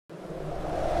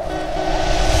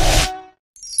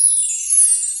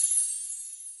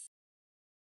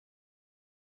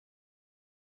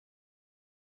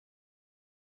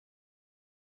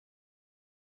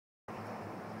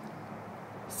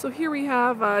So here we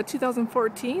have a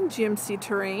 2014 GMC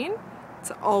Terrain. It's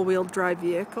an all-wheel drive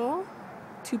vehicle,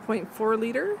 2.4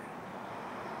 liter.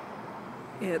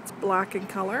 It's black in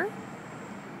color.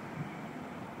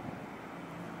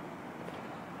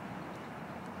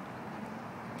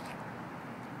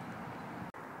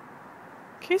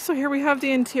 Okay, so here we have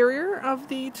the interior of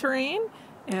the Terrain.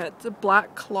 It's a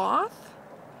black cloth.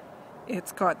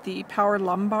 It's got the power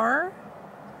lumbar.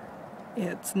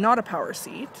 It's not a power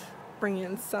seat. Bring you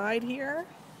inside here.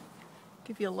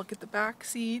 Give you a look at the back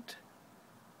seat.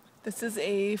 This is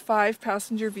a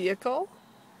 5-passenger vehicle.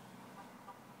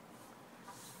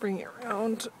 Bring it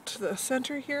around to the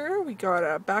center here. We got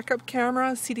a backup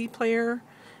camera, CD player,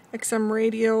 XM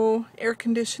radio, air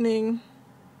conditioning.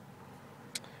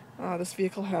 This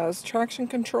vehicle has traction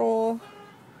control.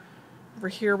 Over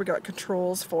here we got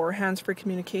controls for hands-free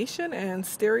communication and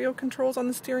stereo controls on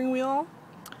the steering wheel.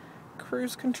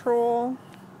 Cruise control.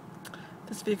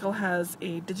 This vehicle has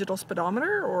a digital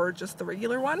speedometer or just the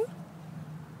regular one.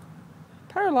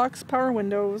 Power locks, power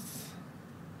windows.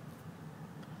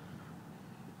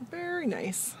 Very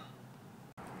nice.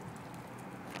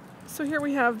 So here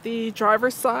we have the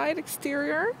driver's side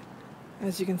exterior.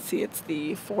 As you can see, it's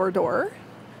the 4-door.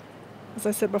 As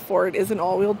I said before, it is an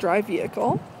all-wheel drive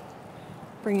vehicle.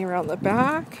 Bring you around the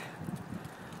back.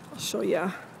 I'll show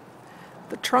you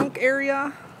the trunk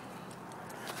area.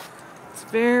 It's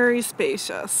very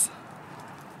spacious.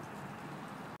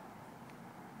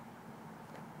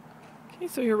 Okay,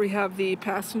 so here we have the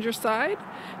passenger side.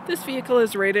 This vehicle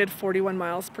is rated 41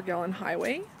 miles per gallon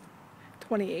highway,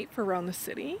 28 for around the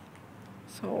city.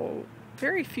 So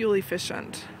very fuel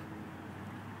efficient.